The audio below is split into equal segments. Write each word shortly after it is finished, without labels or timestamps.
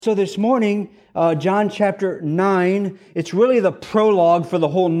So this morning, John chapter 9, it's really the prologue for the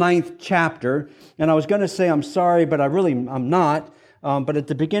whole 9th chapter. And I was going to say I'm sorry, but I'm not. But at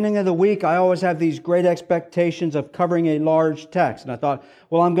the beginning of the week, I always have these great expectations of covering a large text. And I thought,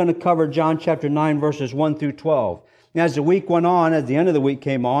 well, I'm going to cover John chapter 9, verses 1 through 12. And as the week went on, as the end of the week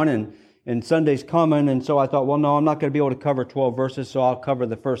came on, and Sunday's coming, and so I thought, well, no, I'm not going to be able to cover 12 verses, so I'll cover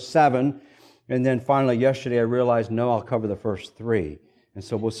the first 7. And then finally, yesterday, I realized, no, I'll cover the first 3. And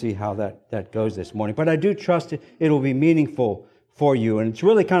so we'll see how that goes this morning. But I do trust it'll be meaningful for you. And it's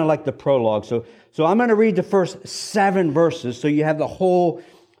really kind of like the prologue. So I'm going to read the first 7 verses so you have the whole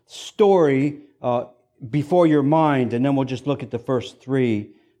story before your mind. And then we'll just look at the first 3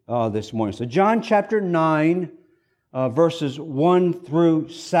 this morning. So John chapter 9, verses 1 through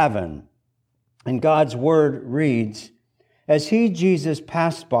 7. And God's word reads, "As he, Jesus,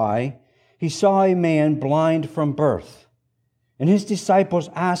 passed by, he saw a man blind from birth. And his disciples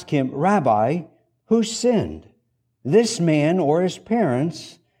asked him, 'Rabbi, who sinned, this man or his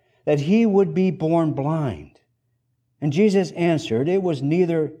parents, that he would be born blind?' And Jesus answered, 'It was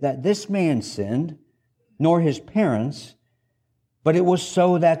neither that this man sinned, nor his parents, but it was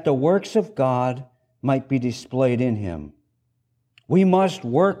so that the works of God might be displayed in him. We must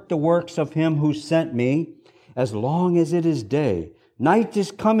work the works of him who sent me as long as it is day. Night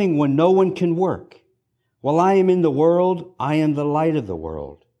is coming when no one can work. While I am in the world, I am the light of the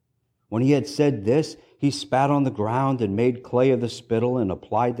world.' When he had said this, he spat on the ground and made clay of the spittle and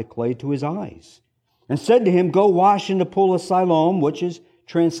applied the clay to his eyes and said to him, 'Go wash in the pool of Siloam,' which is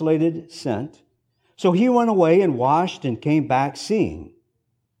translated sent. So he went away and washed and came back seeing."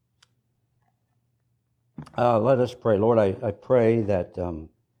 Let us pray. Lord, I pray that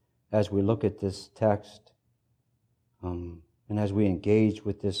as we look at this text and as we engage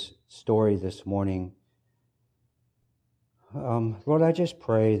with this story this morning, Lord, I just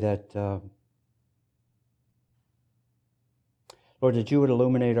pray that, Lord, that you would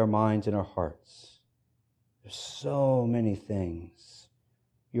illuminate our minds and our hearts. There's so many things.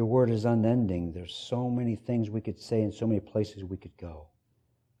 Your word is unending. There's so many things we could say and so many places we could go.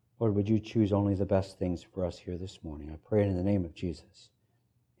 Lord, would you choose only the best things for us here this morning? I pray it in the name of Jesus.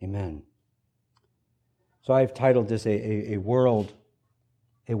 Amen. So I've titled this a world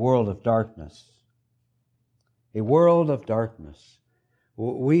of darkness. A world of darkness.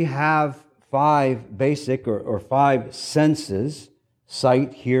 We have 5 basic or 5 senses: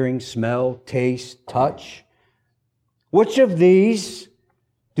 sight, hearing, smell, taste, touch. Which of these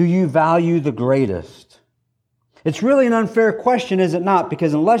do you value the greatest? It's really an unfair question, is it not?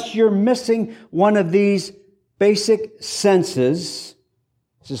 Because unless you're missing one of these basic senses,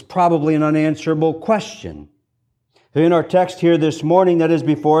 this is probably an unanswerable question. In our text here this morning that is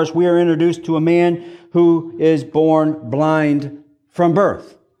before us, we are introduced to a man who is born blind from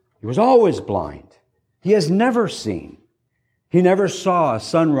birth. He was always blind. He has never seen. He never saw a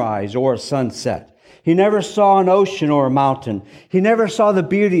sunrise or a sunset. He never saw an ocean or a mountain. He never saw the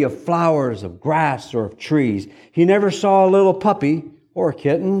beauty of flowers, of grass, or of trees. He never saw a little puppy or a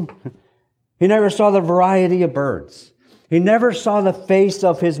kitten. He never saw the variety of birds. He never saw the face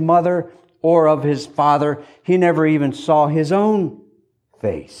of his mother or of his father. He never even saw his own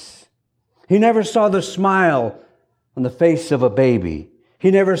face. He never saw the smile on the face of a baby. He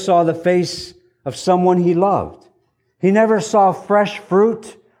never saw the face of someone he loved. He never saw fresh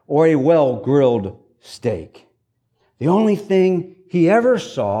fruit or a well-grilled steak. The only thing he ever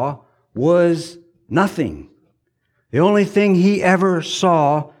saw was nothing. The only thing he ever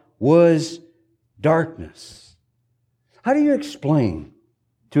saw was darkness. How do you explain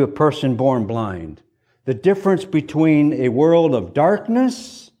to a person born blind the difference between a world of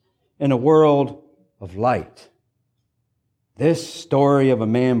darkness and a world of light? This story of a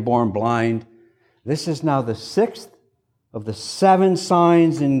man born blind, this is now the 6th of the 7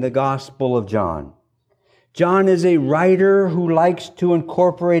 signs in the Gospel of John. John is a writer who likes to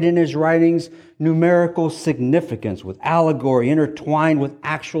incorporate in his writings numerical significance with allegory intertwined with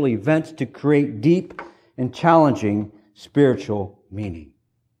actual events to create deep and challenging spiritual meaning.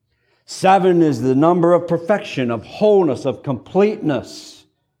 7 is the number of perfection, of wholeness, of completeness.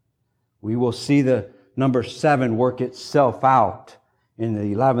 We will see the number 7 work itself out in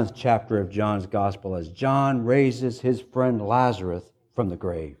the 11th chapter of John's Gospel as John raises his friend Lazarus from the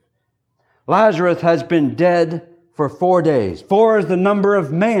grave. Lazarus has been dead for 4 days. 4 is the number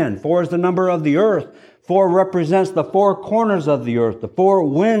of man. 4 is the number of the earth. 4 represents the 4 corners of the earth, the 4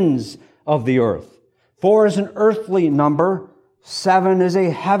 winds of the earth. 4 is an earthly number. 7 is a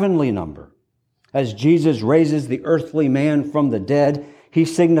heavenly number. As Jesus raises the earthly man from the dead, he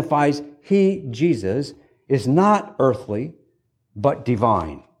signifies he, Jesus, is not earthly, but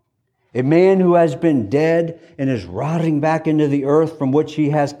divine. A man who has been dead and is rotting back into the earth from which he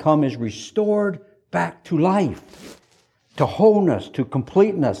has come is restored back to life, to wholeness, to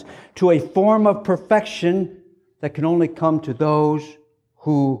completeness, to a form of perfection that can only come to those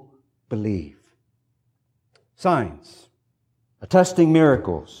who believe. Signs, attesting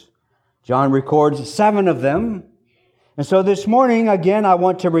miracles. John records 7 of them. And so this morning, again, I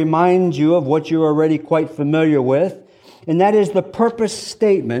want to remind you of what you're already quite familiar with, and that is the purpose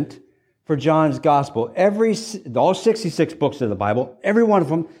statement for John's Gospel. All 66 books of the Bible, every one of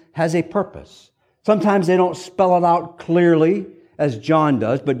them has a purpose. Sometimes they don't spell it out clearly as John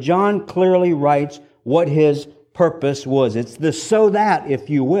does, but John clearly writes what his purpose was. It's the so that, if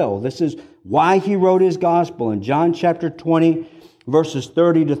you will. This is why he wrote his Gospel. In John chapter 20, verses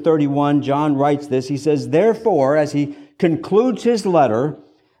 30 to 31, John writes this. He says, therefore, as he concludes his letter,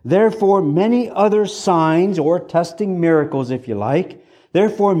 therefore many other signs, or testing miracles if you like,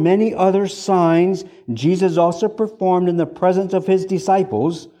 therefore many other signs Jesus also performed in the presence of his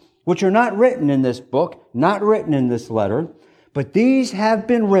disciples, which are not written in this book, not written in this letter, but these have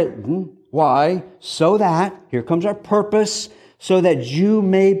been written. Why? So that, here comes our purpose, so that you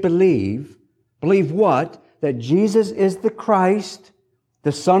may believe. Believe what? That Jesus is the Christ,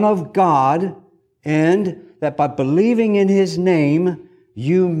 the Son of God, and that by believing in His name,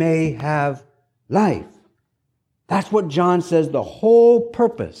 you may have life. That's what John says, the whole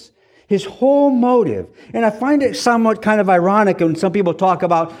purpose, his whole motive. And I find it somewhat kind of ironic when some people talk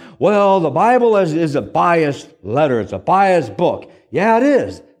about, well, the Bible is a biased letter, it's a biased book. Yeah, it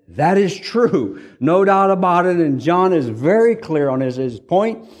is. That is true. No doubt about it. And John is very clear on his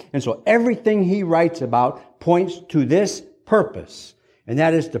point. And so everything he writes about points to this purpose. And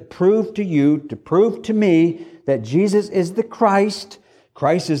that is to prove to you, to prove to me that Jesus is the Christ.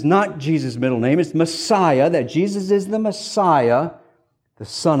 Christ is not Jesus' middle name. It's Messiah. That Jesus is the Messiah, the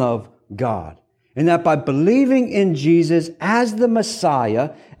Son of God. And that by believing in Jesus as the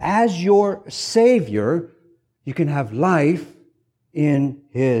Messiah, as your Savior, you can have life in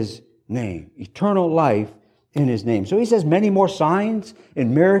His name. Eternal life in His name. So he says many more signs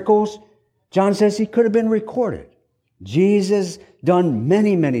and miracles. John says he could have been recorded. Jesus done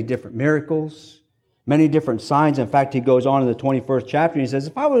many, many different miracles, many different signs. In fact, he goes on in the 21st chapter and he says,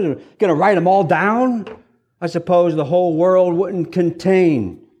 if I was going to write them all down, I suppose the whole world wouldn't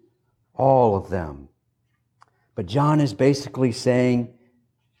contain all of them. But John is basically saying,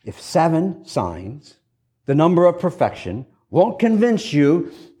 if 7 signs, the number of perfection, won't convince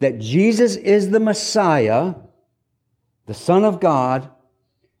you that Jesus is the Messiah, the Son of God,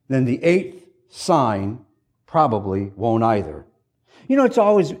 then the 8th sign probably won't either. You know, it's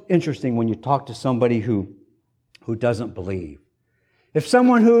always interesting when you talk to somebody who doesn't believe. If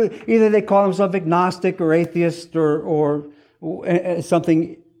someone who, either they call themselves agnostic or atheist or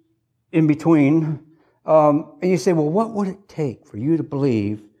something in between, and you say, well, what would it take for you to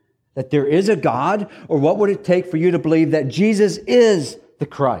believe that there is a God, or what would it take for you to believe that Jesus is the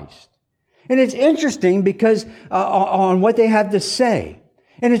Christ? And it's interesting because on what they have to say.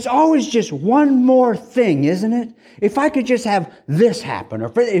 And it's always just one more thing, isn't it? If I could just have this happen,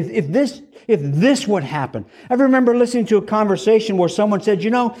 or if this would happen. I remember listening to a conversation where someone said, you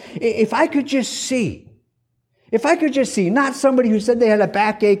know, if I could just see, not somebody who said they had a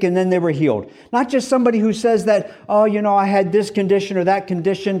backache and then they were healed. Not just somebody who says that, oh, you know, I had this condition or that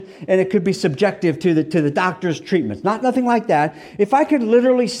condition, and it could be subjective to the doctor's treatments. Nothing like that. If I could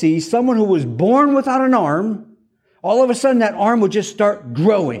literally see someone who was born without an arm, all of a sudden that arm would just start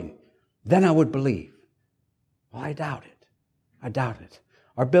growing, then I would believe. Well, I doubt it.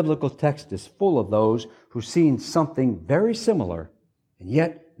 Our biblical text is full of those who've seen something very similar, and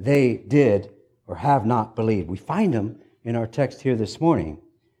yet they did or have not believed. We find them in our text here this morning.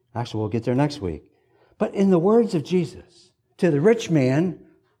 Actually, we'll get there next week. But in the words of Jesus, to the rich man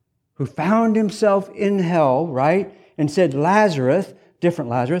who found himself in hell, right, and said, Lazarus,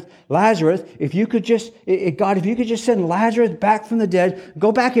 if you could just send Lazarus back from the dead,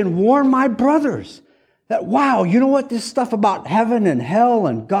 go back and warn my brothers that, wow, you know what, this stuff about heaven and hell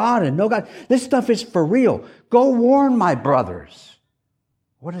and God and no God, this stuff is for real. Go warn my brothers.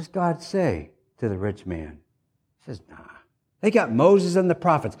 What does God say to the rich man? He says, nah. They got Moses and the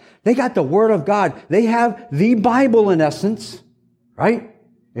prophets. They got the Word of God. They have the Bible in essence, right?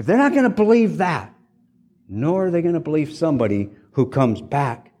 If they're not going to believe that, nor are they going to believe somebody who comes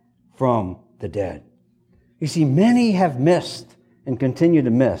back from the dead. You see, many have missed and continue to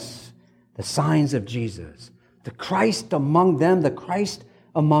miss the signs of Jesus, the Christ among them, the Christ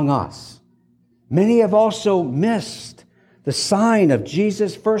among us. Many have also missed the sign of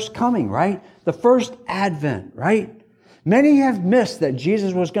Jesus' first coming, right? The first advent, right? Many have missed that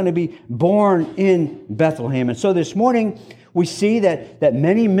Jesus was going to be born in Bethlehem. And so this morning, we see that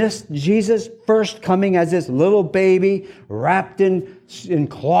many missed Jesus' first coming as this little baby wrapped in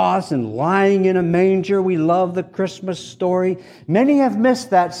cloths and lying in a manger. We love the Christmas story. Many have missed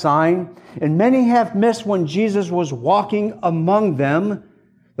that sign, and many have missed when Jesus was walking among them.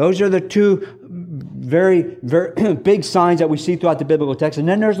 Those are the two very, very big signs that we see throughout the biblical text. And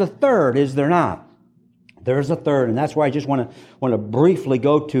then there's a third, is there not? There's a third, and that's where I just want to briefly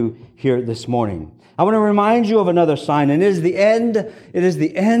go to here this morning. I want to remind you of another sign, and it is the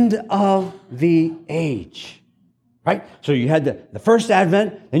end of the age. Right? So you had the first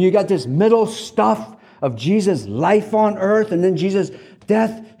advent, and you got this middle stuff of Jesus' life on earth, and then Jesus'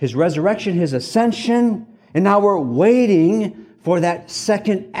 death, his resurrection, his ascension, and now we're waiting for that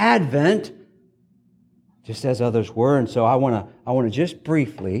second advent, just as others were. And so I want to just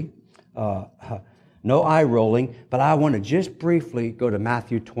briefly, no eye rolling, but I want to just briefly go to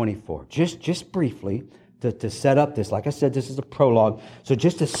Matthew 24. Just briefly to set up this. Like I said, this is a prologue. So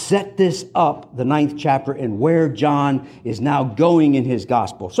just to set this up, the 9th chapter and where John is now going in his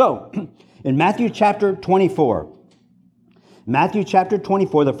gospel. So in Matthew chapter 24,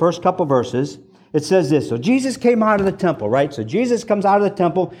 the first couple verses, it says this. So Jesus came out of the temple, right? So Jesus comes out of the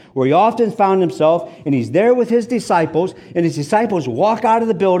temple where he often found himself, and he's there with his disciples, and his disciples walk out of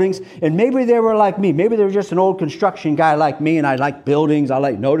the buildings, and maybe they were like me. Maybe they were just an old construction guy like me, and I like buildings. I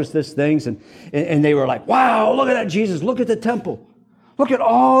like notice this things, and they were like, wow, look at that, Jesus. Look at the temple. Look at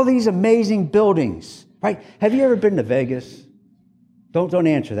all these amazing buildings, right? Have you ever been to Vegas? Don't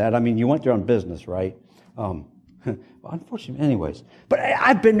answer that. I mean, you went there on business, right? Well, unfortunately, anyways. But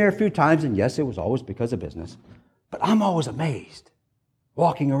I've been there a few times, and yes, it was always because of business. But I'm always amazed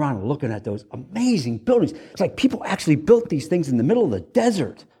walking around and looking at those amazing buildings. It's like people actually built these things in the middle of the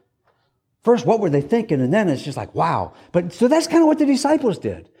desert. First, what were they thinking? And then it's just like, wow. But so that's kind of what the disciples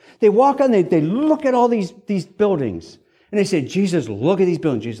did. They walk on, they look at all these buildings, and they say, Jesus, look at these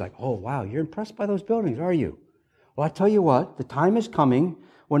buildings. Jesus is like, oh, wow, you're impressed by those buildings, are you? Well, I tell you what, the time is coming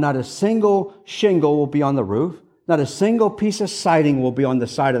when not a single shingle will be on the roof. Not a single piece of siding will be on the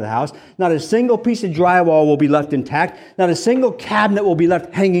side of the house. Not a single piece of drywall will be left intact. Not a single cabinet will be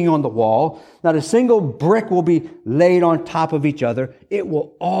left hanging on the wall. Not a single brick will be laid on top of each other. It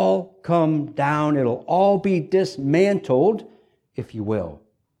will all come down. It'll all be dismantled, if you will.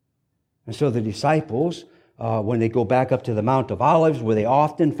 And so the disciples, when they go back up to the Mount of Olives, where they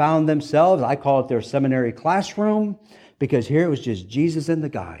often found themselves, I call it their seminary classroom, because here it was just Jesus and the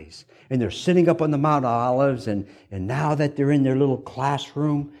guys. And they're sitting up on the Mount of Olives, and now that they're in their little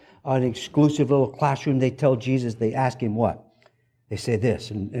classroom, an exclusive little classroom, they tell Jesus, they ask him what? They say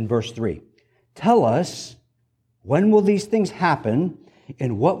this in verse 3. Tell us, when will these things happen,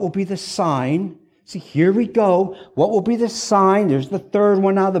 and what will be the sign? See, here we go. What will be the sign? There's the third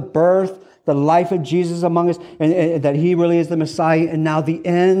one now, the birth, the life of Jesus among us, and that he really is the Messiah, and now the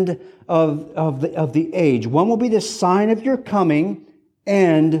end of the age. When will be the sign of your coming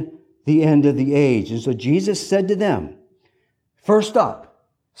and the end of the age? And so Jesus said to them, first up,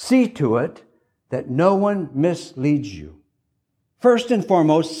 see to it that no one misleads you. First and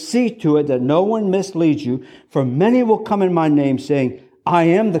foremost, see to it that no one misleads you, for many will come in my name saying, I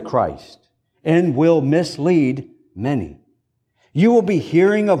am the Christ, and will mislead many. You will be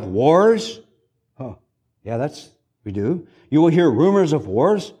hearing of wars. Oh, yeah, we do. You will hear rumors of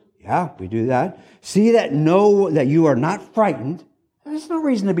wars. Yeah, we do that. See that you are not frightened. There's no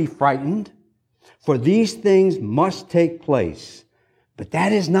reason to be frightened, for these things must take place. But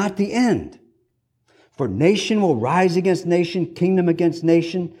that is not the end. For nation will rise against nation, kingdom against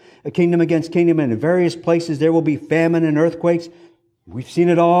nation, a kingdom against kingdom, and in various places there will be famine and earthquakes. We've seen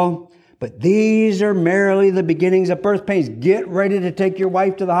it all. But these are merely the beginnings of birth pains. Get ready to take your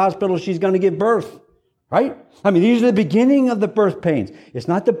wife to the hospital. She's going to give birth, right? I mean, these are the beginning of the birth pains. It's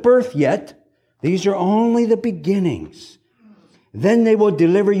not the birth yet. These are only the beginnings. Then they will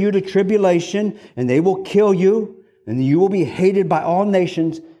deliver you to tribulation, and they will kill you, and you will be hated by all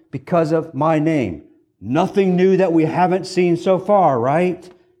nations because of my name. Nothing new that we haven't seen so far,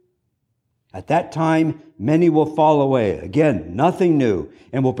 right? At that time, many will fall away. Again, nothing new,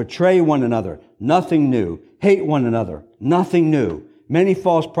 and will betray one another. Nothing new. Hate one another. Nothing new. Many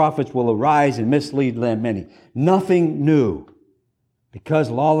false prophets will arise and mislead many. Nothing new. Because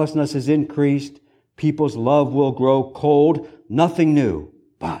lawlessness is increased, people's love will grow cold. Nothing new.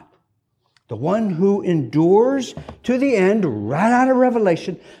 But the one who endures to the end, right out of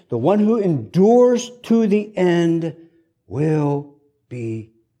Revelation, the one who endures to the end will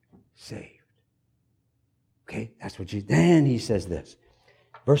be saved. Okay, that's what then he says this.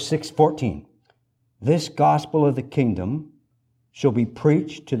 Verse 14. this gospel of the kingdom shall be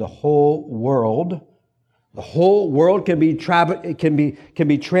preached to the whole world. The whole world can be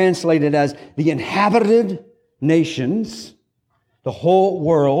translated as the inhabited nations. The whole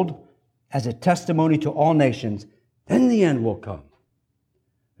world as a testimony to all nations. Then the end will come.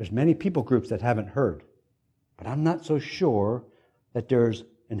 There's many people groups that haven't heard, but I'm not so sure that there's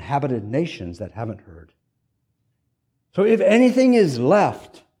inhabited nations that haven't heard. So if anything is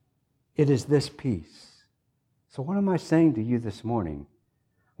left, it is this peace. So what am I saying to you this morning?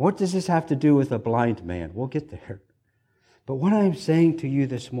 What does this have to do with a blind man? We'll get there. But what I'm saying to you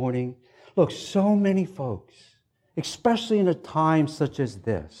this morning, look, so many folks, especially in a time such as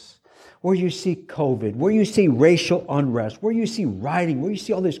this, where you see COVID, where you see racial unrest, where you see rioting, where you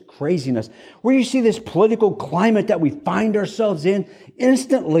see all this craziness, where you see this political climate that we find ourselves in,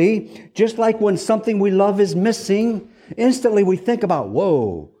 instantly, just like when something we love is missing, instantly we think about,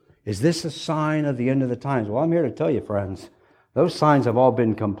 whoa, is this a sign of the end of the times? Well, I'm here to tell you, friends, those signs have all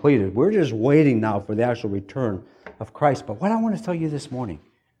been completed. We're just waiting now for the actual return of Christ. But what I want to tell you this morning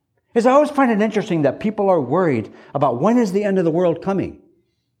is I always find it interesting that people are worried about when is the end of the world coming.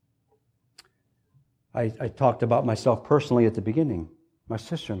 I talked about myself personally at the beginning. My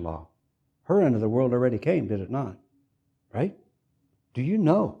sister-in-law, her end of the world already came, did it not? Right? Do you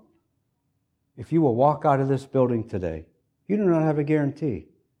know if you will walk out of this building today, you do not have a guarantee.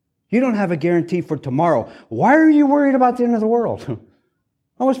 You don't have a guarantee for tomorrow. Why are you worried about the end of the world? I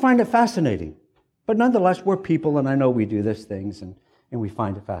always find it fascinating. But nonetheless, we're people, and I know we do these things, and we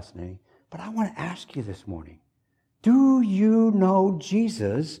find it fascinating. But I want to ask you this morning, do you know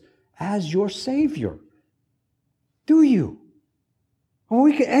Jesus as your Savior? Do you?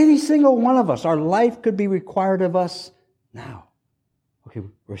 Well, any single one of us, our life could be required of us now. Okay,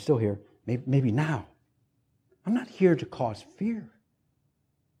 we're still here. Maybe now. I'm not here to cause fear.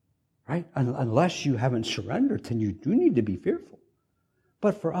 Right? Unless you haven't surrendered, then you do need to be fearful.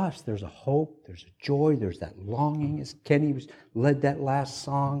 But for us, there's a hope, there's a joy, there's that longing, as Kenny led that last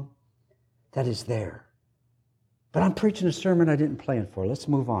song, that is there. But I'm preaching a sermon I didn't plan for. Let's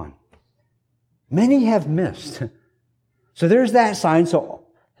move on. Many have missed. So there's that sign. So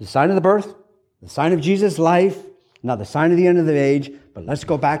the sign of the birth, the sign of Jesus' life, now the sign of the end of the age. But let's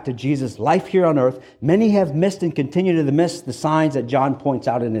go back to Jesus' life here on earth. Many have missed and continue to miss the signs that John points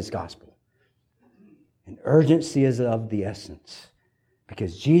out in his gospel. And urgency is of the essence.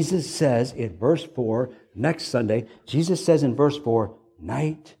 Because Jesus says in verse 4, next Sunday, Jesus says in verse 4,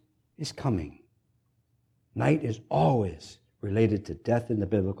 night is coming. Night is always related to death in the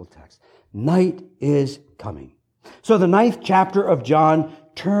biblical text. Night is coming. So the 9th chapter of John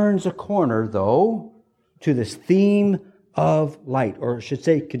turns a corner, though, to this theme of light, or I should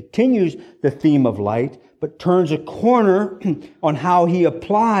say continues the theme of light, but turns a corner on how he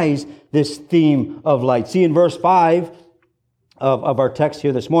applies this theme of light. See, in verse 5 of our text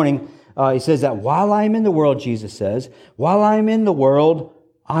here this morning, he says that while I am in the world, Jesus says, while I am in the world,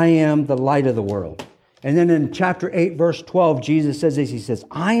 I am the light of the world. And then in chapter 8, verse 12, Jesus says this, he says,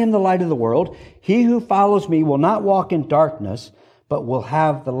 I am the light of the world. He who follows me will not walk in darkness, but will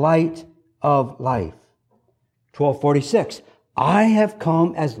have the light of life. 12:46, I have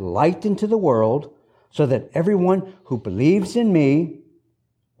come as light into the world so that everyone who believes in me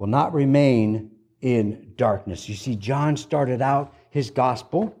will not remain in darkness. You see, John started out his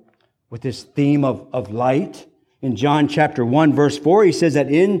gospel with this theme of light. In John chapter 1, verse 4, he says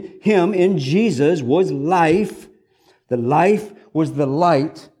that in him, in Jesus, was life. The life was the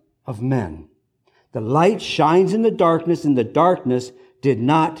light of men. The light shines in the darkness, and the darkness did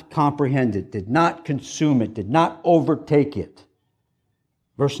not comprehend it, did not consume it, did not overtake it.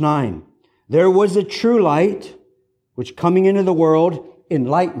 Verse 9, there was a true light, which coming into the world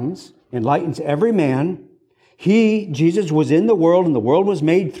enlightens every man. He, Jesus, was in the world, and the world was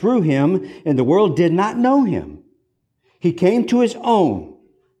made through him, and the world did not know him. He came to his own,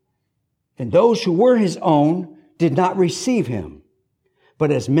 and those who were his own did not receive him. But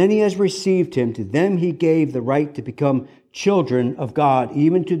as many as received him, to them he gave the right to become children of God,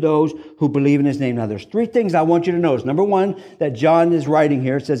 even to those who believe in his name. Now, there's 3 things I want you to notice. Number 1, that John is writing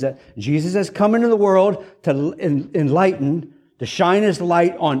here. It says that Jesus has come into the world to enlighten, to shine his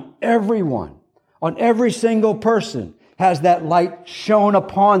light on everyone, on every single person. Has that light shone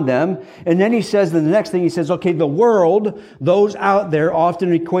upon them. And then he says, the next thing he says, okay, the world, those out there,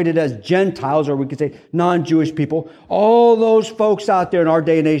 often equated as Gentiles, or we could say non-Jewish people, all those folks out there in our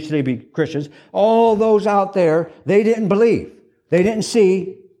day and age today be Christians, all those out there, they didn't believe. They didn't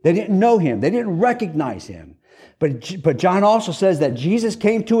see. They didn't know him. They didn't recognize him. But John also says that Jesus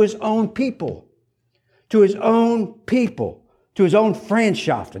came to his own people. To his own people. to his own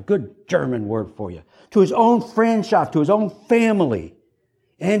Freundschaft, a good German word for you, to his own Freundschaft, to his own family.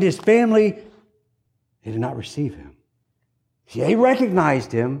 And his family, they did not receive him. See, they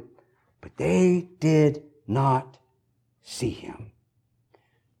recognized him, but they did not see him.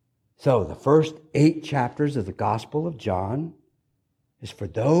 So the first 8 chapters of the Gospel of John is for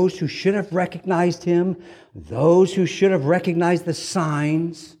those who should have recognized him, those who should have recognized the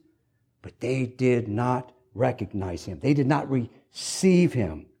signs, but they did not recognize him. They did not receive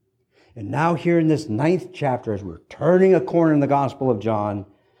him. And now here in this 9th chapter, as we're turning a corner in the Gospel of John,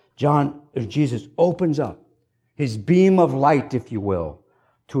 Jesus opens up his beam of light, if you will,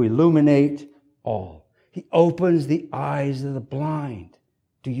 to illuminate all. He opens the eyes of the blind.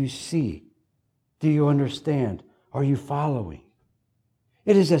 Do you see? Do you understand? Are you following?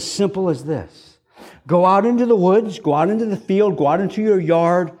 It is as simple as this. Go out into the woods, go out into the field, go out into your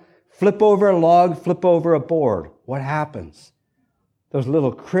yard, flip over a log, flip over a board. What happens? Those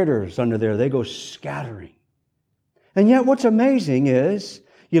little critters under there, they go scattering. And yet what's amazing is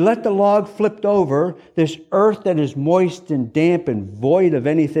you let the log flipped over, this earth that is moist and damp and void of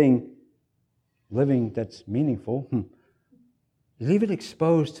anything living that's meaningful. You leave it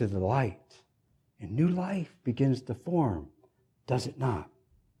exposed to the light, and new life begins to form, does it not?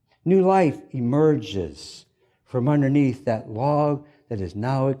 New life emerges from underneath that log that is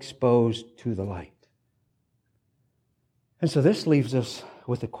now exposed to the light. And so this leaves us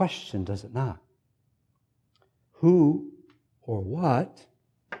with a question, does it not? Who or what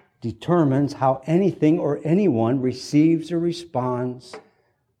determines how anything or anyone receives or responds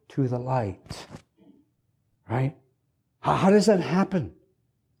to the light? Right? How does that happen?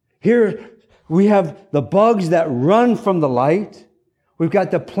 Here we have the bugs that run from the light. We've got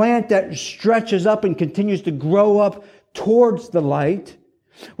the plant that stretches up and continues to grow up towards the light.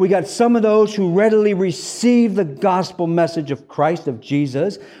 We got some of those who readily receive the gospel message of Christ, of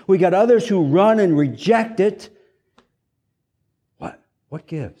Jesus. We got others who run and reject it. What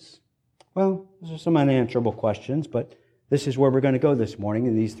gives? Well, those are some unanswerable questions, but this is where we're going to go this morning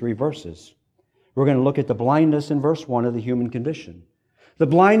in these 3 verses. We're going to look at the blindness in verse 1 of the human condition. The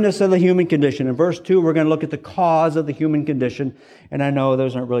blindness of the human condition. In verse 2, we're going to look at the cause of the human condition. And I know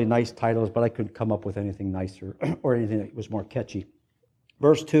those aren't really nice titles, but I couldn't come up with anything nicer or anything that was more catchy.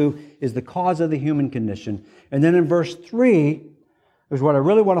 Verse 2 is the cause of the human condition. And then in verse 3 is what I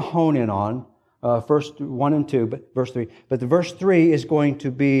really want to hone in on. First 1 and 2, but verse 3. But the verse 3 is going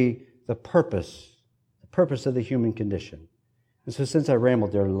to be the purpose of the human condition. And so since I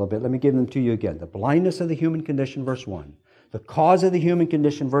rambled there a little bit, let me give them to you again. The blindness of the human condition, verse 1. The cause of the human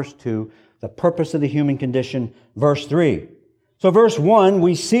condition, verse 2. The purpose of the human condition, verse 3. So verse 1,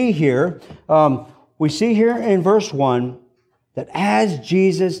 we see here in verse 1 that as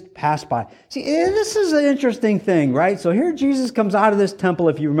Jesus passed by. See, this is an interesting thing, right? So here Jesus comes out of this temple,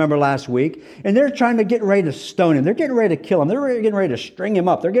 if you remember last week, and they're trying to get ready to stone him. They're getting ready to kill him. They're getting ready to string him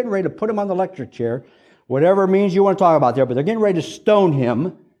up. They're getting ready to put him on the electric chair, whatever means you want to talk about there, but they're getting ready to stone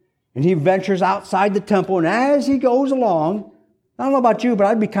him. And he ventures outside the temple, and as he goes along, I don't know about you, but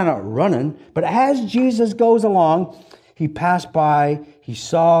I'd be kind of running, but as Jesus goes along, he passed by, he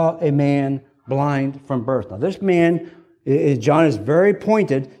saw a man blind from birth. Now this man, John is very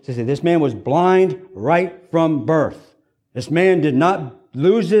pointed to say this man was blind right from birth. This man did not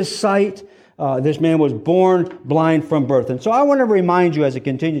lose his sight. This man was born blind from birth. And so I want to remind you, as I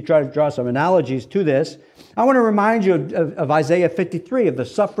continue to try to draw some analogies to this, I want to remind you of Isaiah 53, of the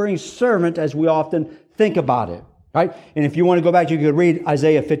suffering servant as we often think about it. Right? And if you want to go back, you could read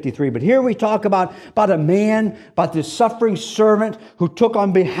Isaiah 53. But here we talk about a man, about this suffering servant who took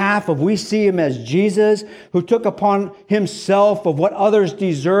on behalf of, we see him as Jesus, who took upon himself of what others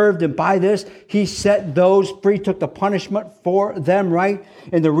deserved. And by this, he set those free, took the punishment for them, right?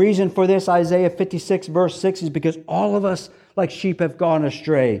 And the reason for this, Isaiah 56 verse 6, is because all of us like sheep have gone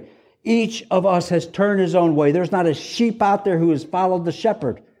astray. Each of us has turned his own way. There's not a sheep out there who has followed the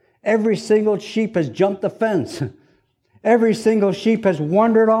shepherd. Every single sheep has jumped the fence. Every single sheep has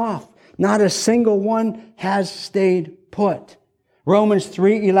wandered off. Not a single one has stayed put. Romans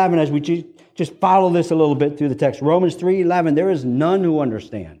 3:11, as we just follow this a little bit through the text. Romans 3:11, there is none who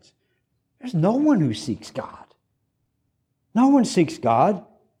understands. There's no one who seeks God. No one seeks God.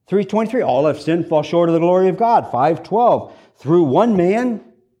 3:23, all have sinned, fall short of the glory of God. 5:12, through one man,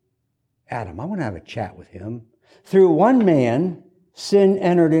 Adam, I want to have a chat with him. Through one man, sin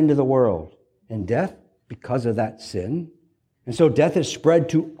entered into the world, and death because of that sin. And so death is spread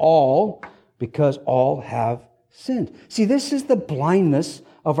to all because all have sinned. See, this is the blindness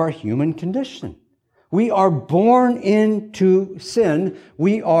of our human condition. We are born into sin.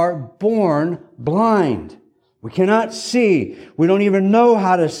 We are born blind. We cannot see. We don't even know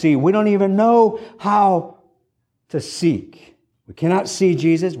how to see. We don't even know how to seek. We cannot see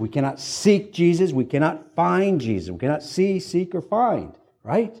Jesus. We cannot seek Jesus. We cannot find Jesus. We cannot see, seek, or find,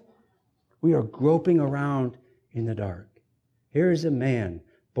 right? We are groping around in the dark. Here is a man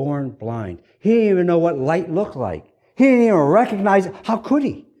born blind. He didn't even know what light looked like. He didn't even recognize it. How could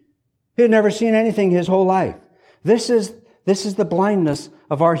he? He had never seen anything his whole life. This is the blindness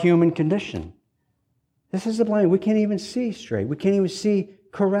of our human condition. This is the blindness. We can't even see straight. We can't even see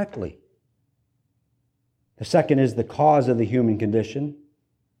correctly. The second is the cause of the human condition.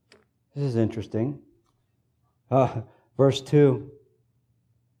 This is interesting. Verse 2.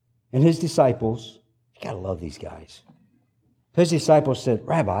 And his disciples, you got to love these guys. His disciples said,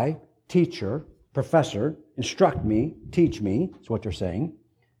 Rabbi, teacher, professor, instruct me, teach me, is what they're saying.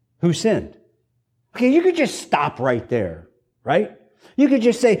 Who sinned? Okay, you could just stop right there, right? You could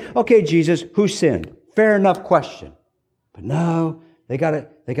just say, okay, Jesus, who sinned? Fair enough question. But no, they got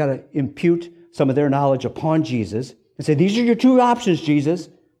to impute some of their knowledge upon Jesus and say, these are your two options, Jesus.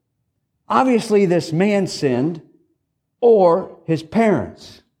 Obviously, this man sinned or his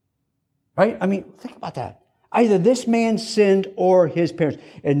parents, right? I mean, think about that. Either this man sinned or his parents.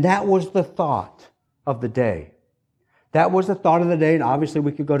 And that was the thought of the day. That was the thought of the day. And obviously,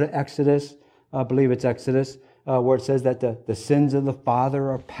 we could go to Exodus. I believe it's Exodus, where it says that the sins of the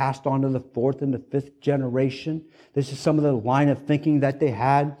father are passed on to the fourth and the fifth generation. This is some of the line of thinking that they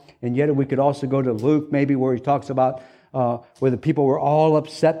had. And yet we could also go to Luke, maybe, where he talks about where the people were all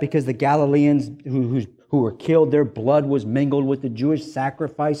upset because the Galileans who were killed, their blood was mingled with the Jewish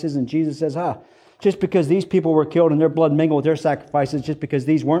sacrifices. And Jesus says, just because these people were killed and their blood mingled with their sacrifices, just because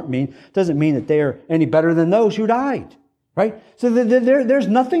these weren't doesn't mean that they are any better than those who died. Right? So there's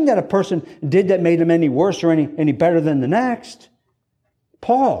nothing that a person did that made him any worse or any better than the next.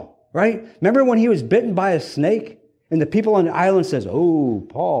 Paul, right? Remember when he was bitten by a snake and the people on the island says, oh,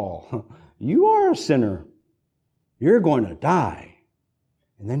 Paul, you are a sinner. You're going to die.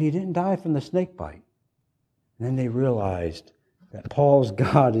 And then he didn't die from the snake bite. And then they realized that Paul's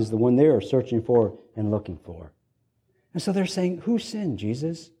God is the one they are searching for and looking for. And so they're saying, who sinned,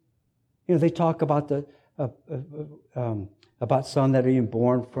 Jesus? You know, they talk about about some that are even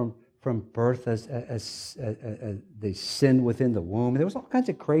born from birth as they sin within the womb. There was all kinds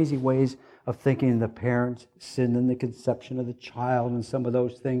of crazy ways of thinking the parents sinned in the conception of the child and some of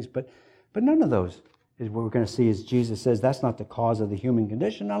those things, but none of those is what we're going to see as Jesus says that's not the cause of the human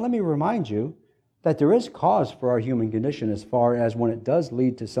condition. Now let me remind you that there is cause for our human condition as far as when it does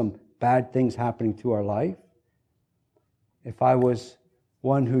lead to some bad things happening to our life. If I was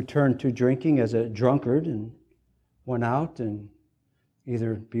one who turned to drinking as a drunkard and went out and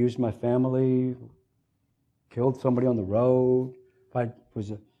either abused my family, killed somebody on the road, if I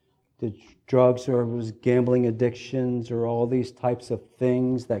did drugs or was gambling addictions or all these types of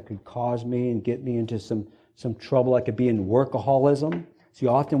things that could cause me and get me into some trouble. I could be in workaholism. See,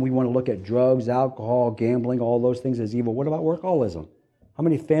 often we want to look at drugs, alcohol, gambling, all those things as evil. What about workaholism? How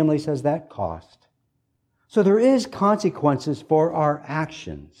many families has that cost? So there is consequences for our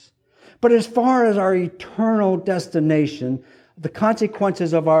actions. But as far as our eternal destination, the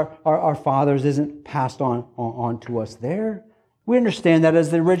consequences of our fathers isn't passed on to us there. We understand that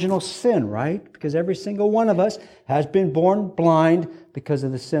as the original sin, right? Because every single one of us has been born blind because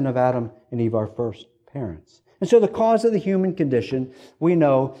of the sin of Adam and Eve, our first parents. And so the cause of the human condition, we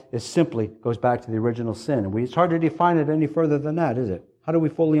know, is simply goes back to the original sin. And it's hard to define it any further than that, is it? How do we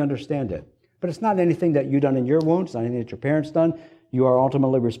fully understand it? But it's not anything that you've done in your wound. It's not anything that your parents done. You are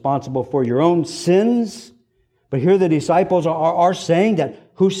ultimately responsible for your own sins. But here the disciples are saying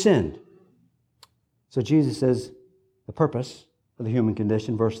that who sinned? So Jesus says the purpose of the human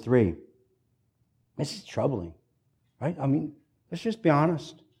condition, verse 3. This is troubling, right? I mean, let's just be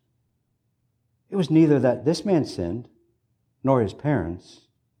honest. It was neither that this man sinned, nor his parents,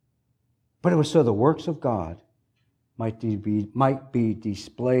 but it was so the works of God might be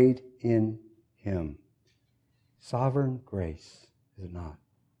displayed in him. Sovereign grace, is it not?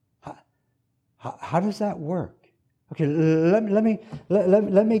 How does that work? Okay, let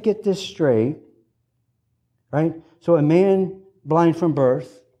me get this straight. Right? So a man blind from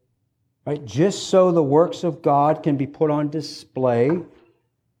birth, right? Just so the works of God can be put on display.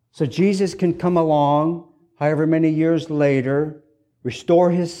 So Jesus can come along, however many years later, restore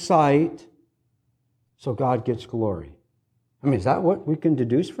his sight, so God gets glory. I mean, is that what we can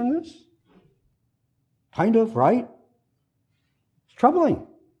deduce from this? Kind of, right? It's troubling.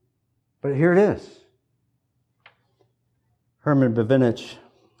 But here it is. Herman Bavinich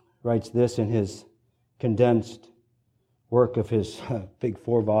writes this in his condensed work of his big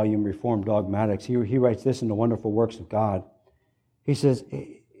 4-volume Reformed Dogmatics, he writes this in the Wonderful Works of God. He says,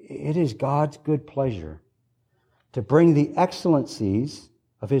 it is God's good pleasure to bring the excellencies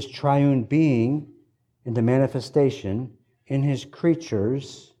of his triune being into manifestation in his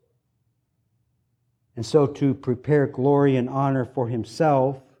creatures, and so to prepare glory and honor for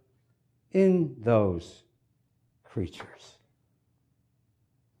himself in those creatures.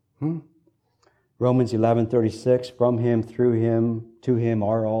 Romans 11:36, from him, through him, to him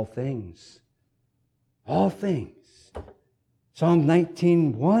are all things. All things. Psalm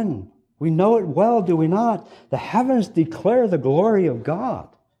 19:1. We know it well, do we not? The heavens declare the glory of God.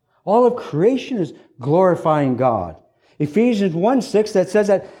 All of creation is glorifying God. Ephesians 1:6 that says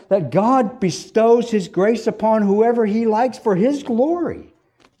that God bestows his grace upon whoever he likes for his glory.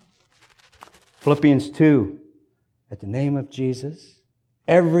 Philippians 2, at the name of Jesus,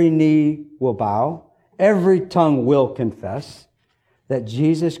 every knee will bow, every tongue will confess that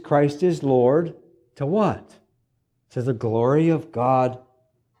Jesus Christ is Lord to what? To the glory of God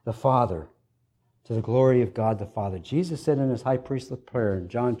the Father. To the glory of God the Father. Jesus said in his high priestly prayer in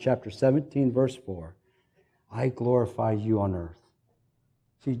John chapter 17, verse 4, I glorify you on earth.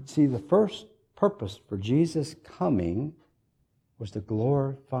 See, the first purpose for Jesus coming was to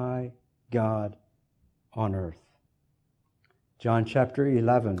glorify God on earth. John chapter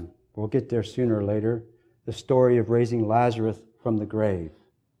 11, we'll get there sooner or later, the story of raising Lazarus from the grave.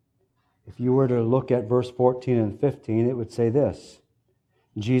 If you were to look at verse 14 and 15, it would say this.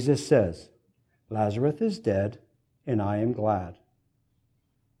 Jesus says, Lazarus is dead, and I am glad.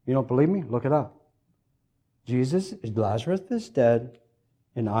 You don't believe me? Look it up. Lazarus is dead,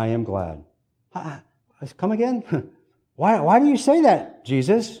 and I am glad. Come again? Why do you say that,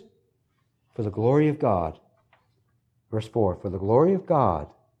 Jesus? For the glory of God. Verse 4, for the glory of God,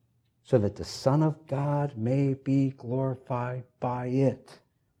 so that the Son of God may be glorified by it.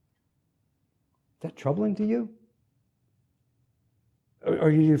 Is that troubling to you?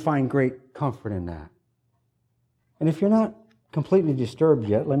 Or do you find great comfort in that? And if you're not completely disturbed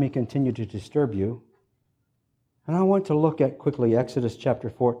yet, let me continue to disturb you. And I want to look at quickly Exodus chapter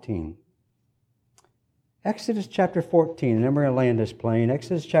 14. Exodus chapter 14, and then we're going to land this plane.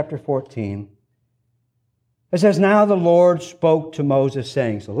 Exodus chapter 14. It says, now the Lord spoke to Moses,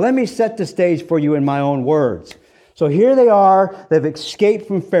 saying, so let me set the stage for you in my own words. So here they are. They've escaped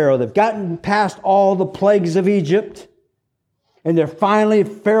from Pharaoh. They've gotten past all the plagues of Egypt. And they're finally,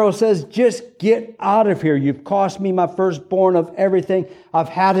 Pharaoh says, just get out of here. You've cost me my firstborn of everything. I've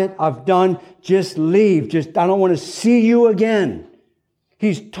had it. I've done. Just leave. I don't want to see you again.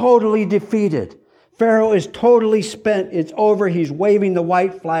 He's totally defeated. Pharaoh is totally spent. It's over. He's waving the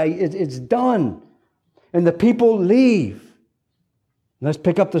white flag. It's done. And the people leave. Let's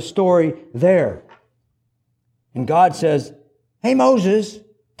pick up the story there. And God says, hey, Moses,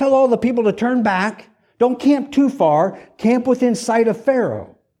 tell all the people to turn back. Don't camp too far. Camp within sight of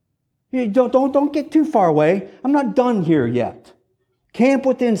Pharaoh. Don't get too far away. I'm not done here yet. Camp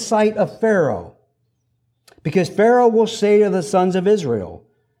within sight of Pharaoh. Because Pharaoh will say to the sons of Israel,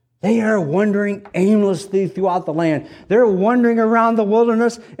 they are wandering aimlessly throughout the land. They're wandering around the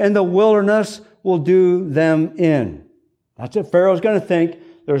wilderness, and the wilderness will do them in. That's what Pharaoh's going to think.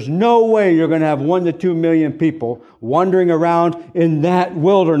 There's no way you're going to have 1 to 2 million people wandering around in that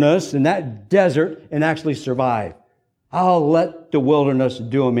wilderness, in that desert, and actually survive. I'll let the wilderness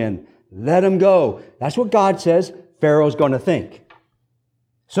do them in. Let them go. That's what God says Pharaoh's going to think.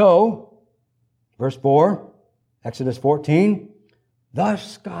 So, verse 4, Exodus 14,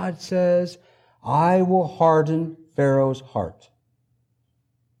 thus God says, I will harden Pharaoh's heart.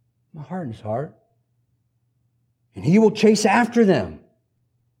 I'll harden his heart. And he will chase after them.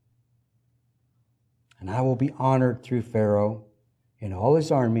 And I will be honored through Pharaoh and all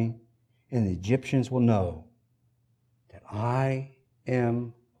his army, and the Egyptians will know that I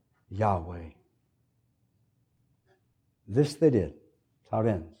am Yahweh. This they did. That's how it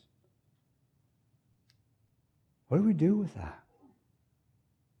ends. What do we do with that?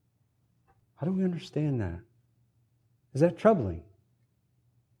 How do we understand that? Is that troubling?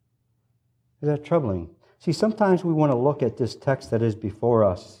 Is that troubling? See, sometimes we want to look at this text that is before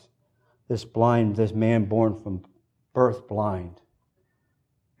us, this man born from birth blind.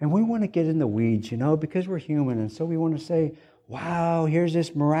 And we want to get in the weeds, because we're human. And so we want to say, wow, here's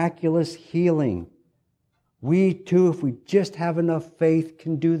this miraculous healing. We too, if we just have enough faith,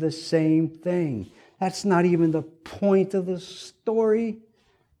 can do the same thing. That's not even the point of the story.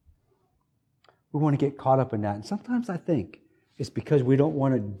 We want to get caught up in that. And sometimes I think it's because we don't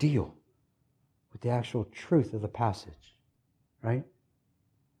want to deal with the actual truth of the passage, right?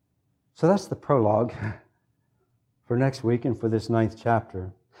 So that's the prologue for next week and for this 9th chapter.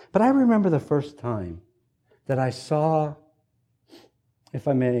 But I remember the first time that I saw, if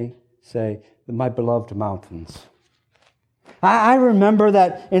I may say, my beloved mountains. I remember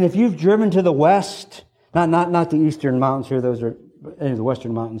that, and if you've driven to the west, not the eastern mountains here, those are any of the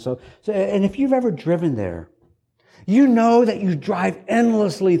western mountains. So, and if you've ever driven there, you know that you drive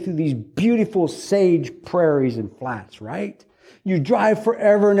endlessly through these beautiful sage prairies and flats, right? You drive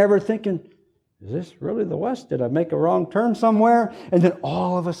forever and ever thinking, is this really the west? Did I make a wrong turn somewhere? And then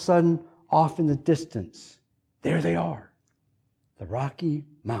all of a sudden, off in the distance, there they are, the Rocky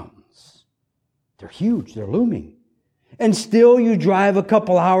Mountains. They're huge, they're looming. And still you drive a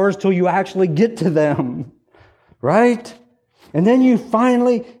couple hours till you actually get to them, right? And then you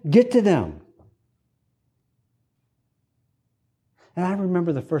finally get to them. And I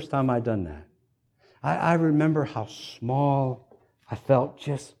remember the first time I'd done that. I remember how small I felt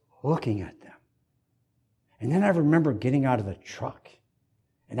just looking at them. And then I remember getting out of the truck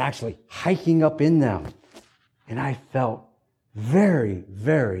and actually hiking up in them. And I felt very,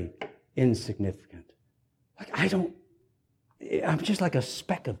 very insignificant. Like I'm just like a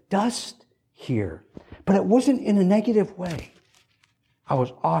speck of dust here. But it wasn't in a negative way. I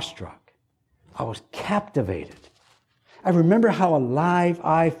was awestruck. I was captivated. I remember how alive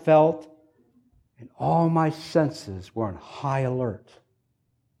I felt, and all my senses were on high alert.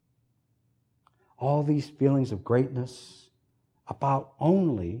 All these feelings of greatness about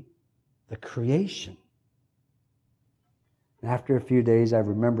only the creation. And after a few days, I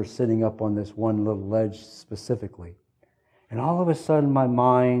remember sitting up on this one little ledge specifically, and all of a sudden my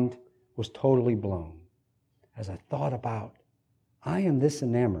mind was totally blown as I thought about, I am this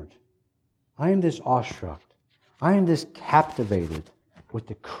enamored, I am this awestruck, I am this captivated with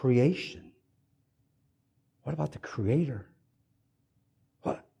the creation. What about the Creator?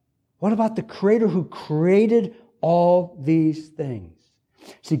 What about the Creator who created all these things?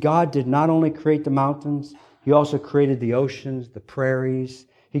 See, God did not only create the mountains, He also created the oceans, the prairies.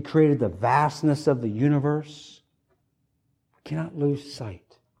 He created the vastness of the universe. We cannot lose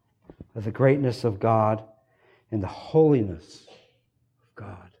sight of the greatness of God and the holiness of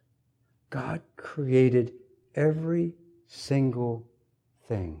God. God created every single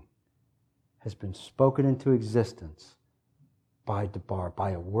thing has been spoken into existence by Debar,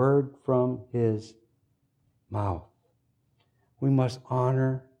 by a word from His mouth. We must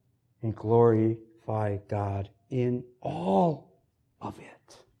honor and glorify God in all of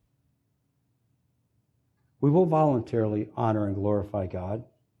it. We will voluntarily honor and glorify God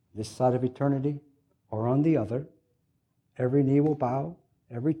this side of eternity or on the other. Every knee will bow,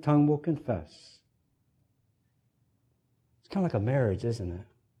 every tongue will confess. Kind of like a marriage, isn't it?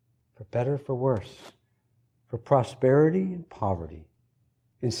 For better, for worse. For prosperity and poverty.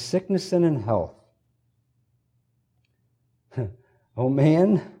 In sickness and in health. Oh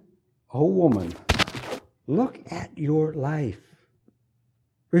man, oh woman, look at your life.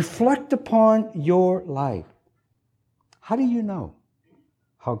 Reflect upon your life. How do you know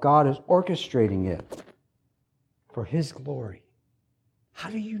how God is orchestrating it for His glory? How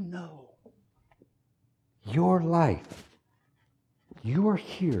do you know your life? You are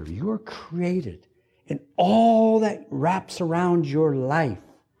here. You are created. And all that wraps around your life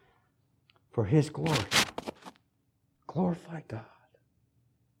for His glory. Glorify God.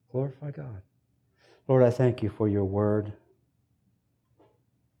 Glorify God. Lord, I thank You for Your word.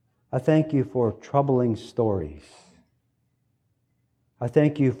 I thank You for troubling stories. I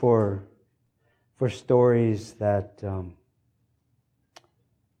thank You for stories that,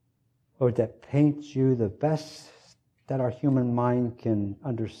 Lord, that paint You the best that our human mind can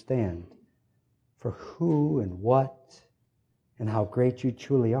understand for who and what and how great You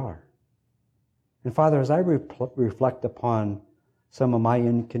truly are. And Father, as I reflect upon some of my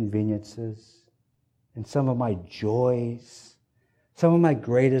inconveniences and some of my joys, some of my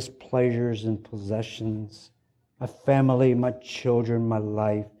greatest pleasures and possessions, my family, my children, my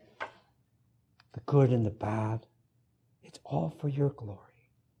life, the good and the bad, it's all for Your glory.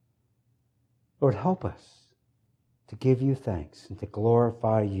 Lord, help us to give You thanks and to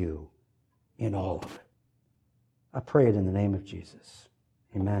glorify You in all of it. I pray it in the name of Jesus.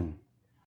 Amen.